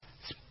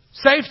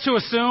safe to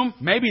assume,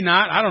 maybe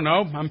not, I don't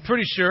know, I'm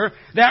pretty sure,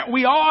 that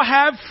we all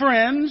have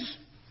friends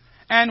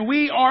and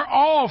we are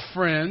all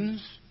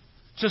friends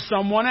to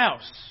someone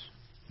else.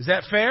 Is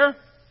that fair?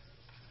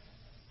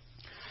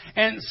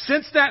 And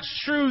since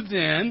that's true,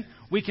 then,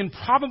 we can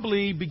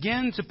probably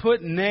begin to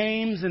put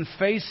names and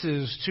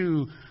faces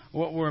to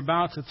what we're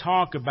about to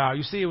talk about.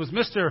 You see, it was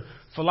Mr.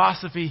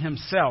 Philosophy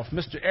himself,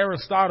 Mr.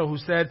 Aristotle, who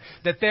said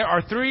that there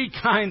are three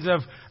kinds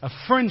of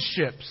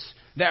friendships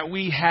that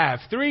we have.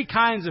 Three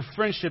kinds of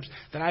friendships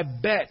that I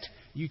bet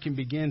you can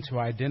begin to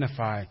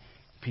identify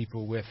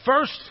people with.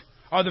 First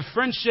are the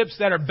friendships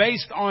that are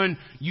based on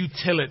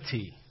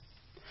utility.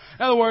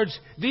 In other words,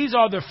 these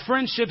are the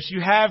friendships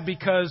you have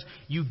because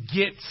you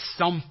get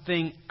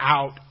something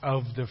out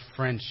of the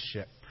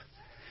friendship.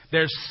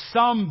 There's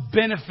some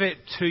benefit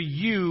to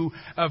you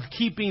of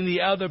keeping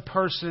the other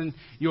person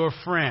your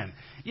friend.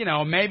 You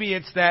know, maybe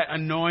it's that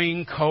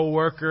annoying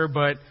coworker,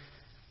 but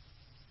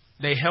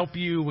they help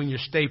you when your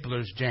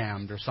stapler's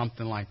jammed or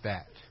something like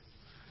that.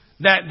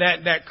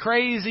 That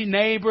crazy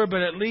neighbor,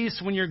 but at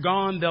least when you're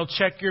gone, they'll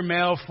check your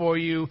mail for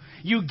you.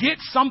 You get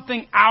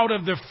something out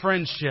of the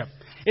friendship.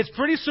 It's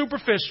pretty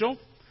superficial,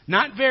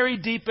 not very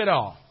deep at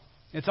all.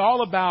 It's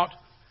all about,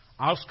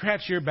 I'll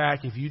scratch your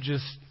back if you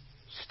just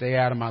stay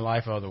out of my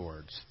life, other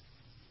words.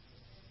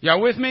 Y'all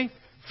with me?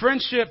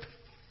 Friendship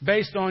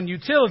based on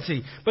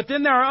utility. But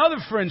then there are other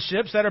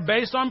friendships that are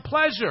based on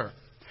pleasure,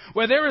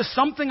 where there is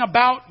something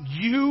about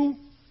you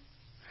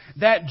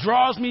that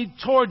draws me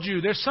toward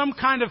you. There's some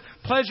kind of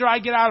pleasure I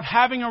get out of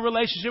having a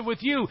relationship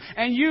with you,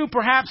 and you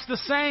perhaps the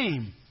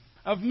same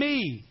of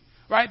me.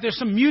 Right? There's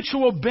some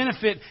mutual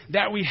benefit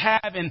that we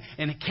have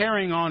in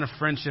carrying on a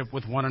friendship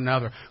with one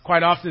another.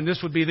 Quite often,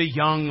 this would be the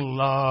young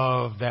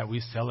love that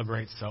we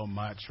celebrate so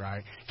much,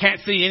 right?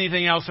 Can't see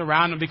anything else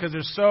around them because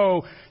they're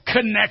so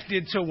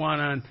connected to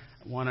one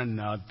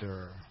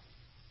another.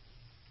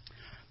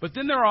 But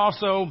then there are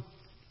also,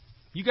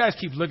 you guys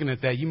keep looking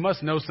at that. You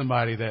must know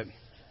somebody that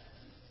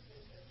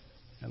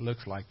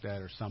looks like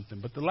that or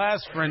something. But the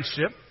last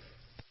friendship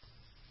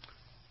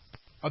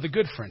are the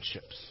good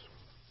friendships.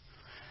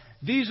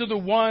 These are the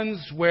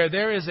ones where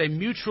there is a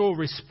mutual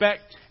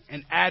respect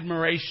and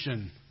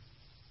admiration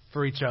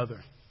for each other.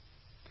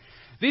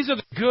 These are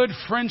the good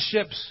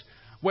friendships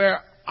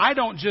where I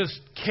don't just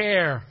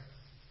care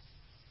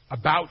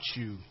about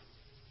you.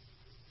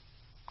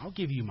 I'll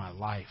give you my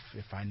life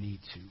if I need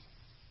to.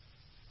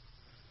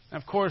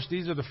 And of course,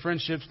 these are the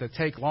friendships that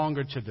take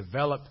longer to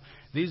develop.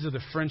 These are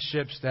the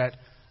friendships that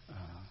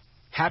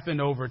happen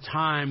over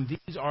time.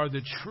 These are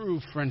the true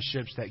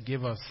friendships that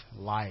give us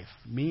life,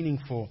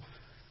 meaningful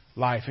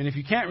life. And if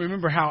you can't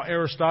remember how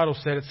Aristotle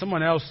said it,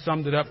 someone else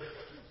summed it up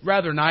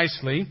rather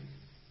nicely.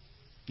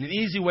 An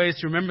easy way is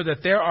to remember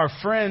that there are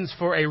friends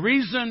for a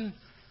reason,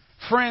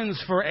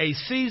 friends for a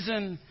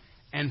season,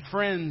 and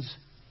friends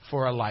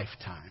for a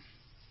lifetime.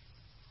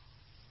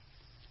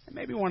 And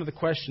maybe one of the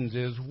questions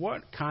is,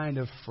 what kind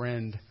of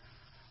friend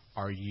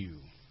are you?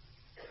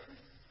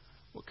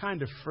 What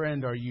kind of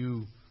friend are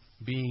you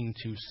being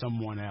to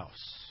someone else?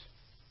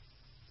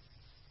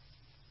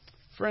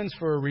 Friends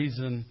for a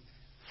reason,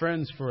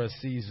 friends for a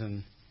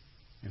season,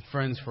 and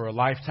friends for a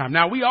lifetime.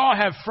 Now, we all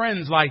have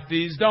friends like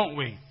these, don't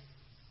we?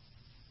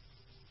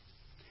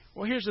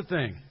 Well, here's the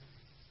thing.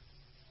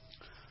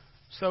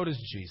 So does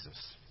Jesus.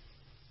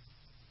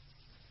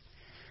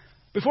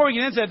 Before we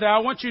get into that, though, I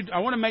want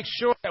to make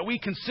sure that we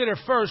consider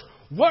first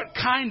what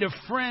kind of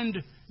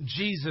friend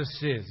Jesus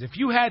is. If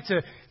you had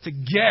to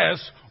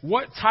guess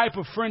what type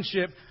of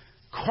friendship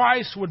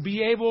Christ would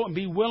be able and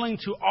be willing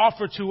to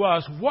offer to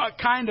us, what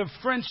kind of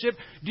friendship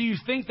do you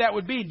think that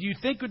would be? Do you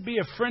think it would be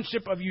a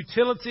friendship of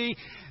utility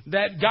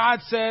that God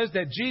says,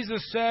 that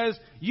Jesus says,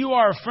 you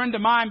are a friend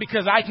of mine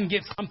because I can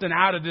get something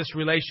out of this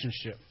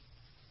relationship?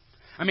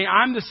 I mean,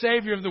 I'm the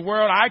Savior of the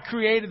world. I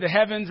created the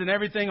heavens and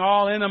everything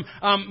all in them,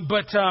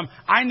 but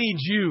I need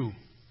you.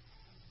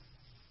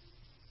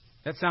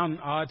 That sound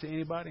odd to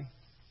anybody?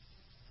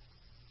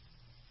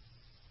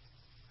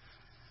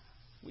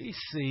 We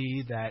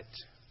see that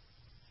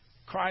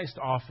Christ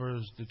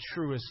offers the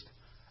truest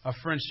of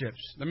friendships.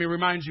 Let me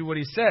remind you what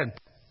he said.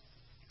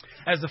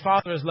 As the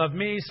Father has loved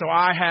me, so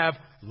I have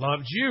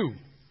loved you.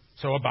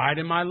 So abide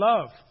in my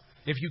love.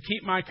 If you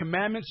keep my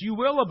commandments, you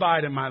will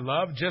abide in my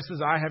love, just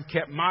as I have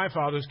kept my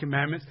Father's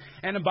commandments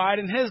and abide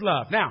in his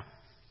love. Now,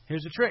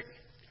 here's the trick.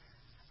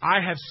 I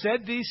have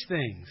said these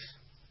things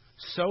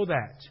so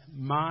that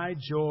my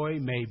joy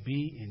may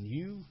be in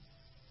you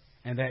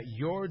and that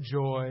your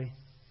joy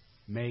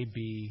may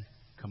be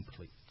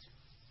complete.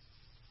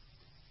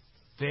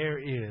 There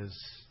is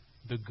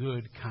the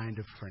good kind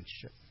of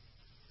friendship.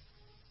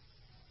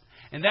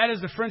 And that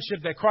is the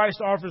friendship that Christ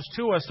offers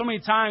to us. So many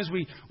times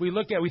we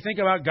think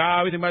about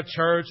God, we think about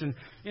church, and,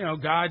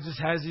 God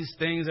just has these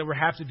things that we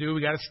have to do.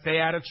 We got to stay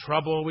out of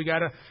trouble. We got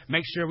to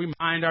make sure we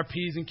mind our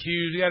P's and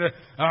Q's. We got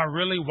to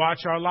really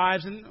watch our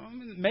lives. And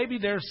maybe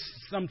there's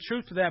some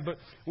truth to that, but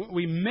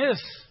we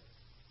miss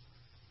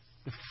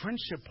the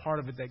friendship part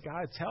of it that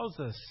God tells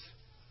us.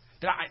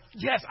 That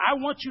yes,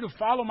 I want you to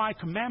follow my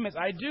commandments.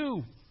 I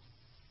do.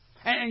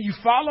 And you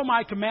follow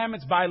my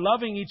commandments by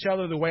loving each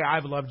other the way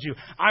I've loved you.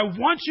 I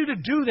want you to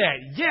do that.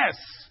 Yes,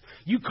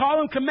 you call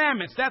them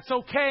commandments. That's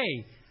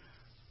okay.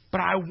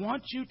 But I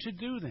want you to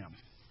do them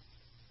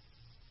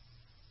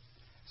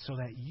so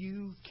that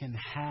you can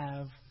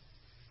have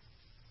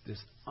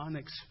this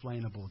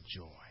unexplainable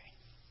joy.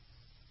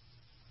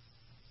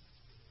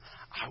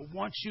 I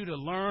want you to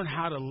learn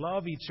how to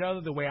love each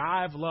other the way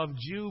I've loved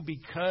you,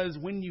 because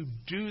when you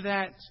do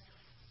that,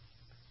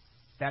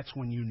 that's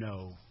when you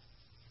know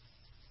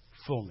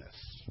fullness.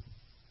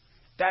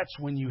 That's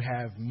when you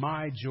have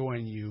my joy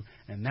in you,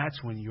 and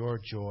that's when your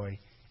joy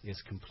is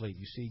complete.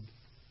 You see,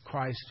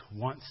 Christ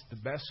wants the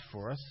best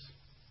for us.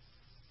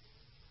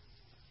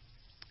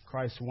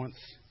 Christ wants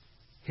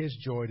His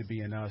joy to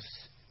be in us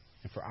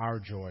and for our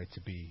joy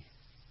to be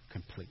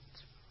complete.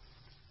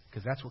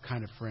 Because that's what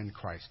kind of friend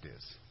Christ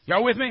is.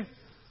 Y'all with me?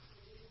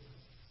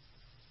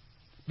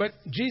 But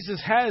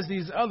Jesus has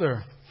these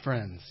other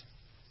friends.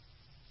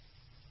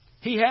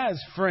 He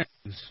has friends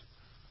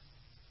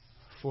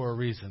for a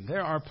reason.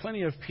 There are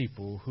plenty of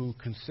people who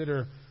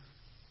consider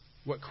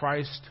what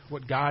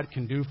God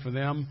can do for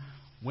them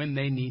when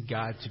they need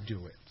God to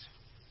do it.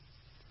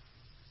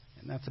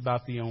 And that's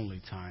about the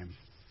only time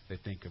they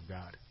think of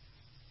God.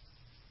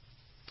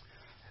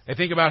 They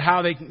think about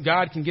how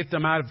God can get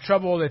them out of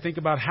trouble. They think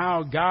about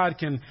how God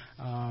can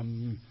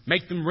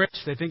make them rich.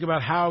 They think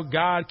about how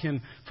God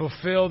can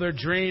fulfill their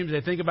dreams.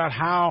 They think about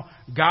how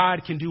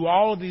God can do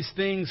all of these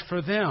things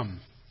for them.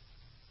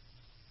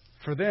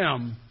 For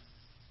them.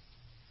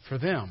 For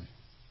them.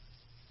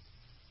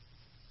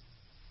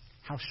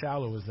 How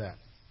shallow is that?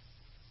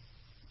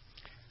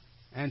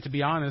 And to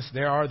be honest,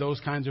 there are those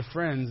kinds of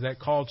friends that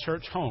call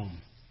church home.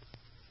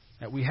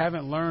 That we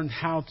haven't learned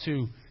how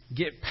to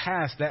get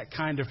past that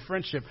kind of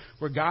friendship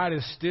where God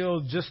is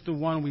still just the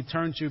one we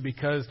turn to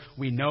because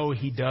we know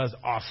He does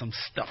awesome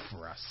stuff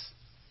for us.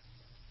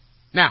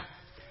 Now,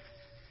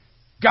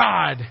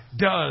 God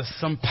does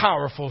some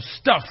powerful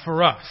stuff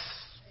for us.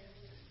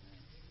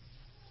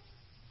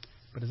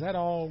 But is that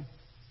all?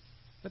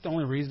 Is that the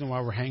only reason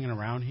why we're hanging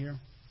around here?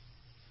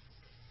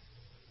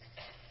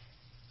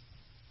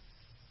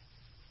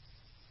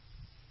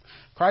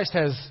 Christ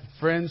has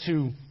friends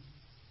who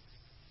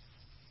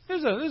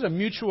there's a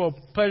mutual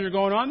pleasure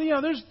going on. You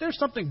know, there's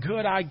something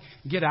good I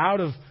get out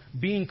of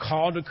being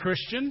called a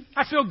Christian.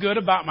 I feel good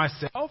about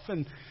myself,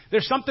 and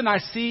there's something I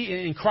see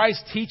in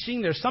Christ's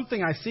teaching. There's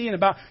something I see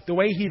about the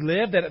way He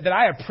lived that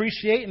I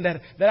appreciate and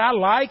that I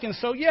like. And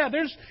so, yeah,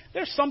 there's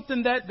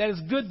something that is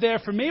good there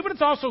for me, but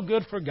it's also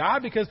good for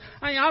God because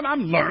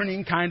I'm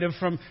learning kind of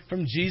from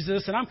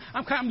Jesus, and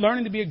I'm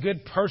learning to be a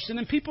good person,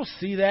 and people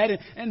see that,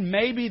 and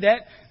maybe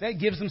that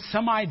gives them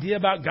some idea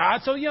about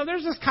God. So, you know,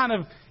 there's this kind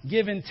of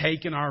give and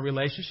take in our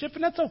relationship,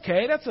 and that's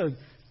okay. That's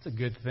a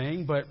good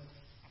thing, but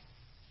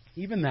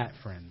even that,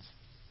 friends,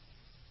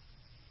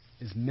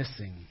 is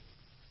missing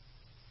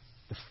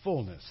the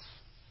fullness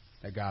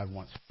that God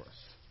wants for us.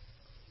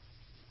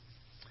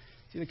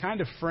 See, the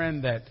kind of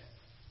friend that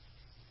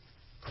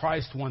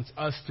Christ wants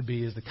us to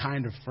be is the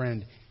kind of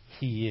friend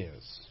He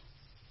is.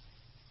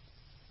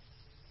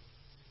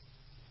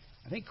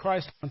 I think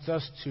Christ wants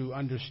us to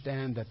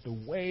understand that the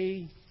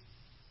way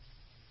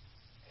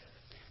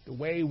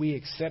we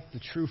accept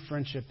the true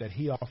friendship that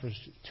He offers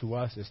to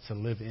us is to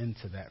live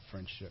into that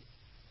friendship.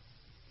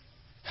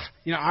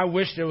 You know, I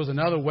wish there was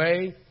another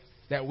way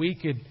that we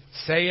could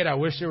say it. I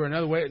wish there were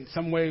another way,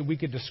 some way we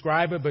could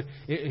describe it. But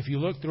if you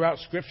look throughout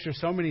Scripture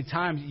so many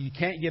times, you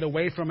can't get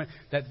away from it,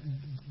 that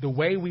the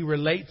way we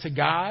relate to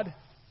God,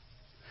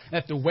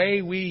 that the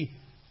way we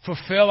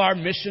fulfill our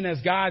mission as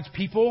God's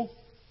people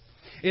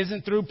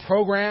isn't through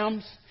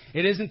programs.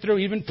 It isn't through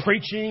even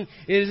preaching.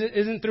 It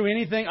isn't through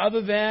anything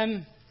other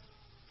than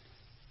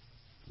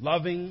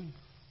loving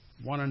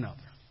one another.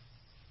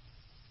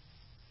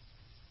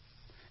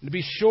 And to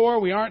be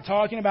sure, we aren't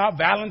talking about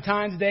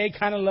Valentine's Day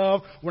kind of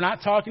love. We're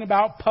not talking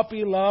about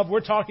puppy love. We're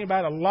talking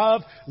about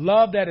a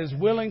love that is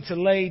willing to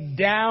lay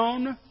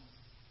down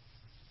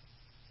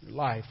your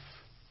life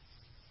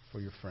for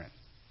your friend.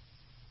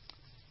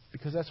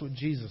 Because that's what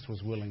Jesus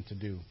was willing to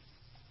do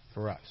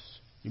for us.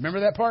 You remember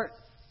that part?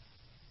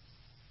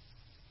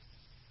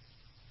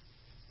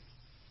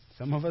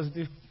 Some of us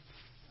do.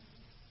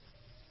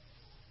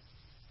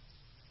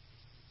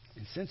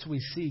 And since we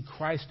see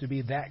Christ to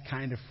be that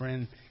kind of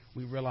friend,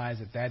 we realize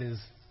that is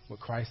what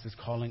Christ is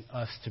calling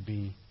us to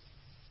be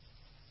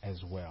as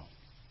well.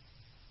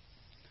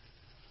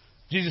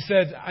 Jesus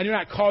said, I do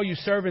not call you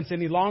servants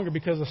any longer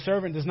because a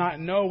servant does not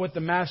know what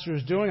the master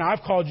is doing.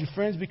 I've called you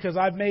friends because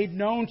I've made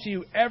known to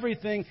you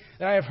everything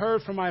that I have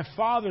heard from my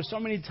Father. So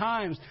many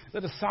times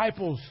the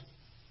disciples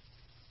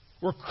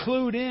were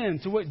clued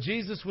in to what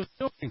Jesus was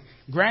doing.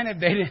 Granted,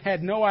 they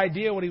had no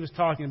idea what He was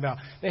talking about.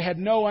 They had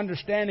no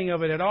understanding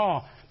of it at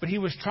all. But He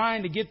was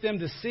trying to get them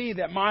to see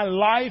that my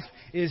life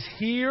is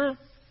here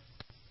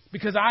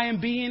because I am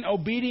being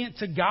obedient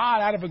to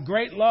God out of a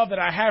great love that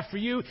I have for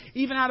you,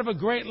 even out of a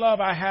great love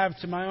I have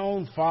to my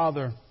own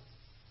Father.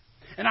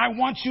 And I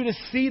want you to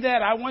see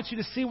that. I want you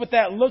to see what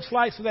that looks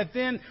like so that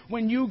then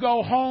when you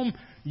go home,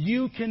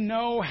 you can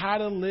know how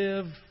to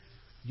live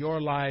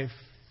your life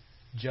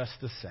just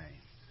the same.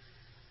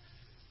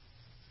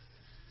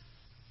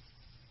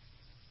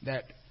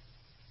 That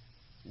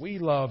we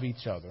love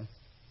each other,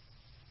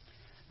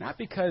 not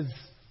because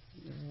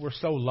we're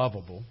so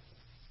lovable,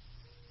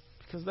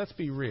 because let's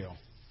be real.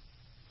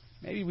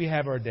 Maybe we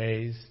have our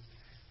days,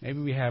 maybe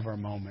we have our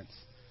moments,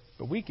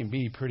 but we can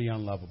be pretty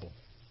unlovable.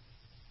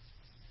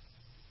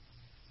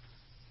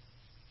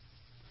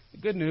 The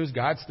good news,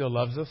 God still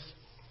loves us,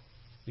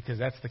 because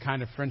that's the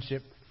kind of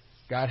friendship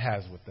God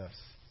has with us.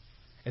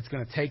 It's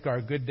going to take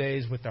our good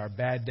days with our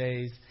bad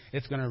days.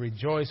 It's going to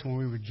rejoice when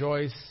we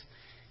rejoice.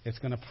 It's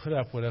going to put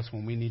up with us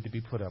when we need to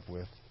be put up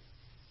with.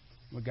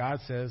 But God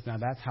says, now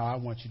that's how I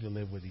want you to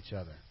live with each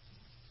other.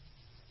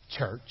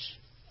 Church.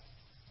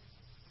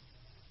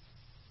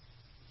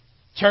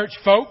 Church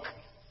folk.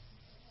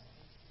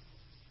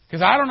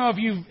 Because I don't know if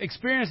you've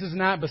experienced this or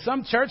not, but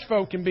some church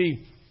folk can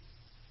be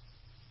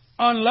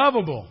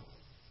unlovable.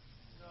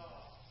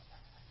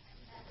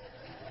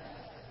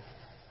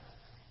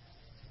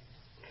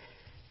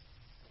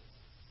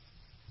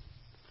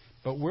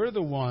 But we're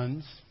the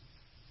ones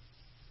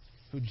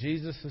who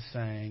Jesus is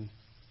saying,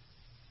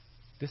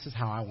 this is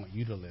how I want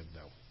you to live,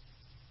 though.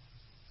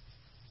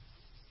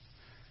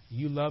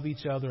 You love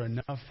each other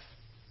enough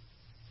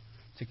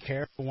to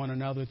care for one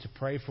another, to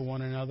pray for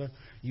one another.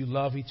 You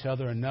love each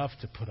other enough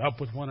to put up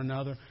with one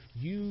another.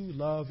 You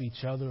love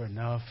each other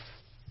enough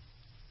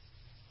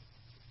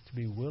to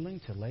be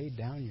willing to lay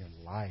down your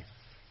life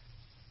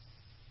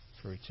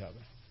for each other.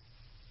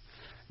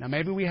 Now,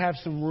 maybe we have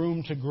some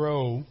room to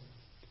grow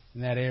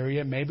in that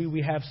area. Maybe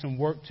we have some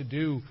work to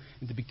do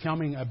into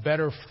becoming a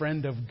better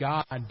friend of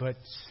God, but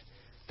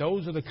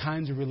those are the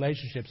kinds of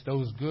relationships,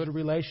 those good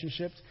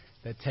relationships,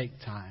 that take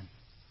time.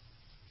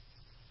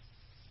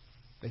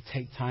 They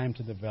take time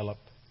to develop.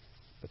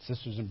 But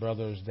sisters and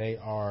brothers, they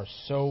are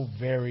so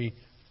very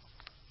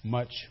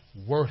much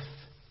worth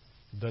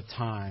the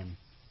time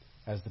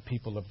as the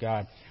people of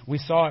God. We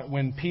saw it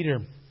when Peter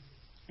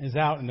is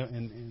out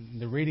in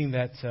the reading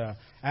that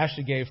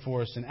Ashley gave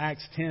for us in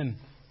Acts 10.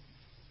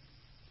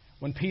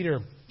 When Peter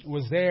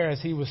was there,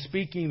 as he was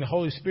speaking, the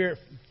Holy Spirit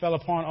fell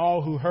upon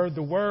all who heard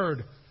the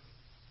word.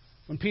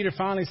 When Peter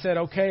finally said,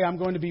 okay, I'm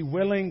going to be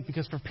willing,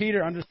 because for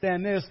Peter,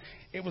 understand this,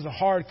 it was a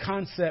hard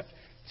concept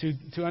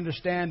to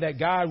understand that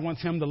God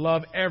wants him to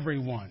love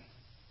everyone.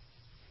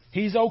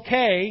 He's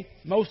okay,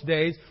 most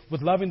days,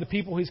 with loving the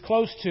people he's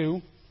close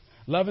to,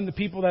 loving the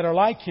people that are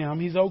like him.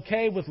 He's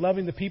okay with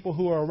loving the people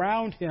who are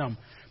around him.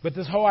 But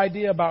this whole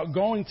idea about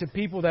going to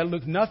people that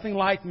look nothing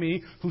like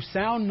me, who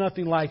sound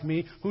nothing like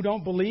me, who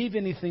don't believe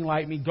anything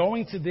like me,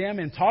 going to them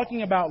and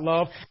talking about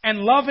love and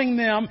loving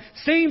them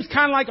seems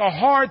kind of like a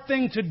hard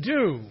thing to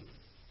do.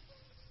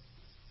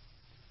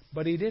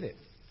 But he did it.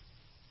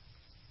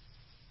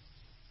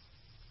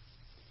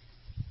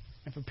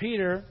 And for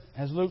Peter,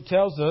 as Luke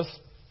tells us,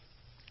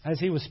 as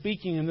he was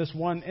speaking in this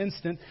one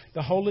instant,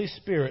 the Holy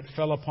Spirit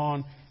fell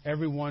upon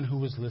everyone who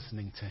was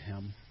listening to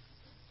him.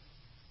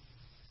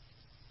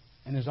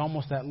 And there's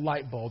almost that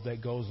light bulb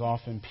that goes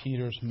off in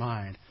Peter's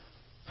mind.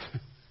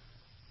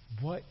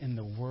 What in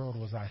the world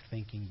was I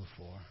thinking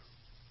before?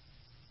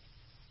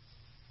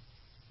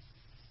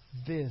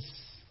 This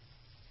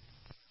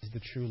is the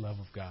true love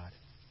of God.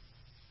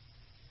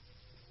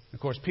 Of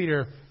course,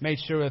 Peter made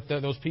sure that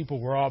those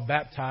people were all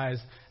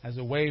baptized as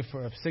a way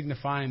of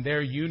signifying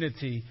their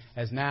unity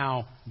as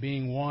now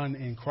being one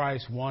in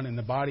Christ, one in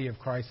the body of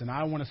Christ. And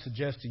I want to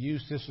suggest to you,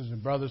 sisters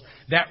and brothers,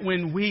 that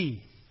when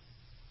we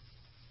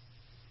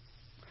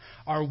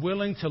are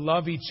willing to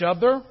love each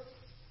other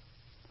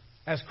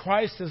as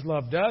Christ has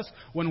loved us,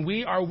 when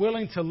we are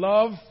willing to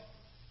love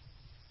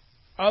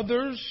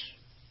others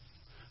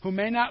who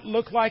may not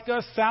look like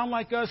us, sound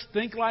like us,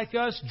 think like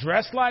us,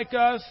 dress like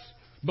us,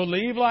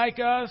 believe like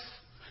us,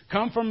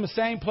 come from the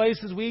same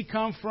places we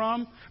come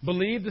from,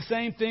 believe the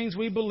same things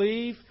we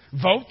believe,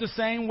 vote the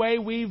same way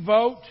we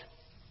vote,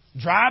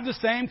 drive the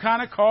same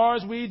kind of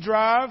cars we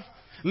drive,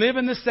 live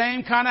in the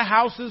same kind of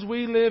houses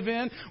we live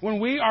in,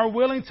 when we are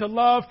willing to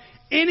love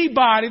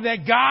anybody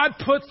that God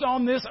puts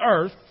on this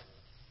earth,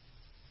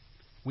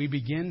 we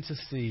begin to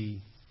see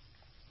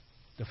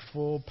the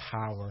full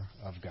power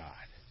of God.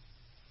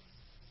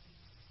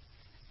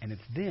 And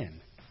it's then,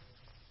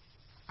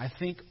 I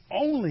think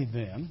only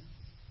then,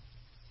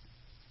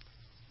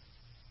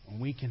 when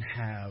we can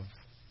have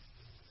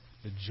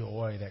the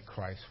joy that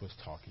Christ was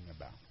talking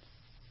about.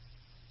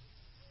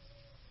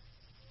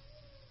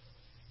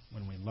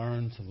 When we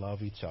learn to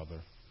love each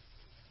other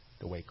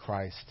the way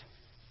Christ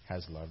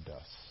has loved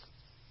us.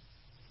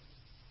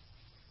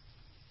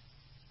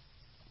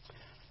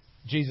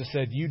 Jesus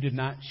said, "You did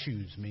not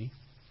choose me.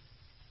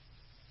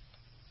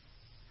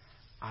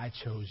 I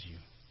chose you."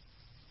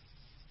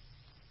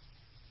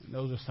 And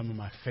those are some of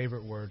my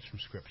favorite words from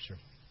Scripture.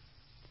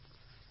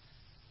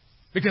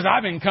 Because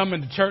I've been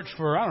coming to church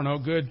for,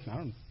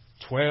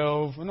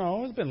 12,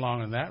 no, it's been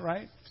longer than that,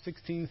 right?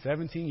 16,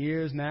 17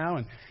 years now.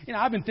 And,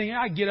 I've been thinking,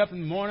 I get up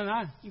in the morning,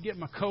 I get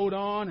my coat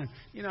on,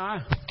 and,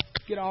 I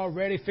get all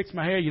ready, fix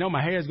my hair.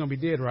 My hair is going to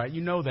be dead, right?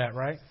 You know that,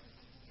 right?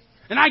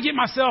 And I get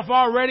myself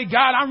all ready.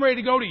 God, I'm ready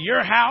to go to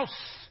your house.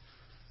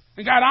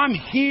 And God, I'm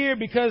here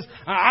because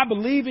I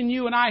believe in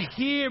you, and I'm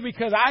here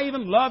because I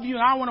even love you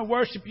and I want to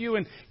worship you.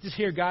 And just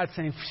hear God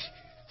saying,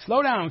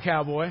 slow down,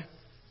 cowboy.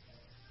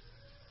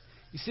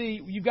 You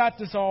see, you got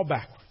this all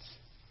backwards.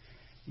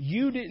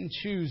 You didn't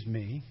choose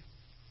me.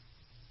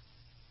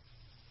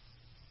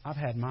 I've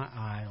had my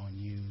eye on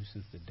you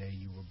since the day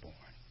you were born.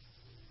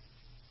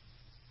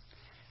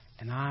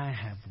 And I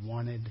have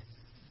wanted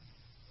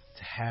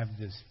to have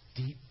this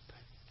deep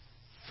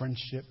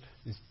friendship,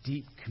 this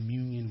deep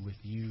communion with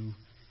you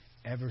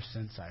ever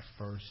since I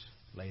first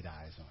laid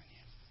eyes on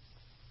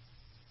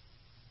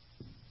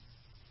you.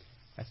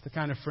 That's the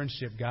kind of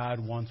friendship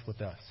God wants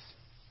with us.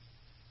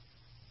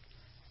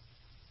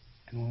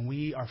 And when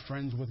we are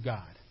friends with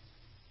God,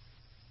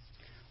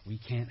 we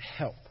can't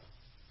help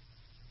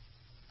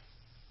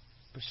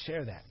but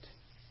share that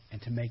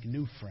and to make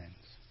new friends,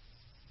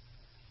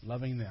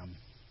 loving them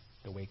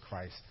the way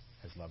Christ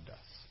has loved us.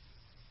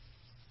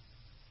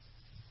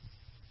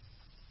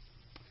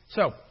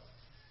 So,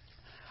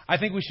 I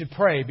think we should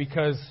pray,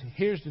 because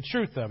here's the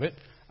truth of it.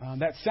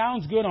 That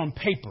sounds good on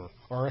paper,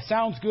 or it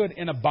sounds good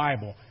in a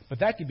Bible, but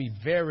that can be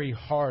very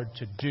hard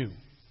to do.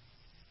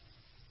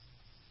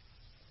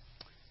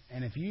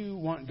 And if you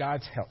want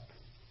God's help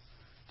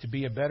to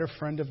be a better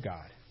friend of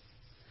God,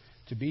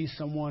 to be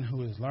someone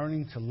who is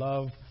learning to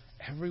love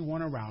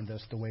everyone around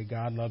us the way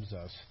God loves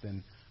us,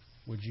 then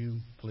would you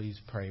please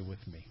pray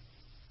with me?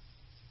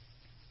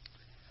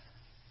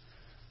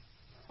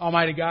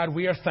 Almighty God,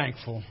 we are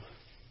thankful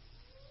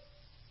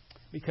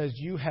because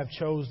you have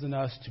chosen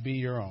us to be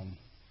your own.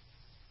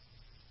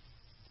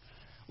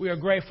 We are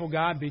grateful,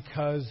 God,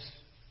 because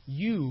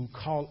you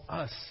call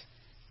us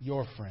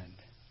your friend.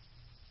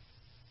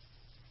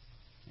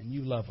 And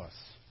you love us.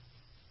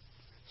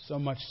 So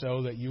much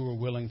so that you were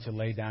willing to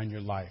lay down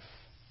your life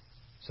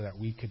so that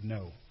we could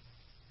know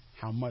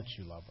how much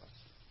you love us.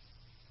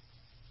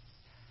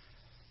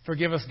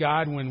 Forgive us,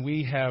 God, when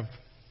we have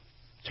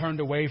turned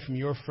away from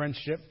your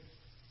friendship,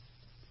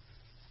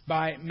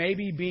 by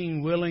maybe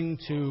being willing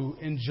to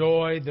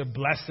enjoy the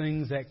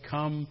blessings that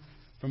come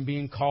from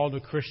being called a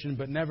Christian,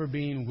 but never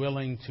being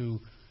willing to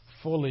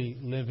fully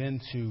live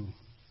into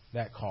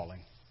that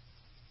calling.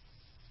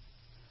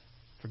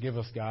 Forgive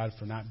us, God,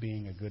 for not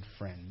being a good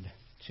friend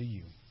to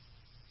you.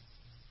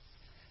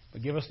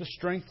 But give us the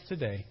strength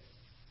today.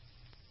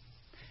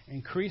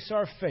 Increase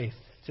our faith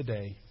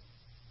today.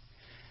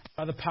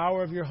 By the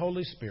power of your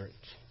Holy Spirit,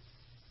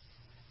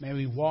 may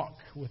we walk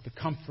with the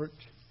comfort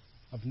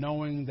of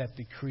knowing that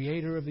the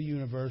Creator of the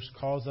universe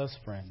calls us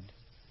friend.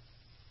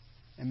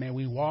 And may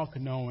we walk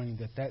knowing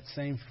that that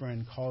same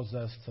friend calls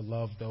us to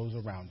love those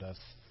around us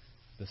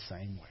the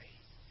same way.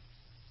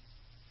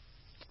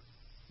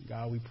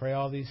 God, we pray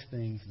all these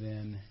things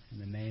then in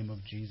the name of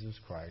Jesus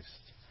Christ,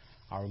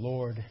 our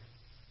Lord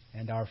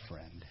and our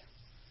friend.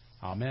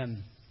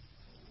 Amen.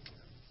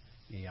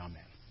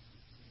 Amen.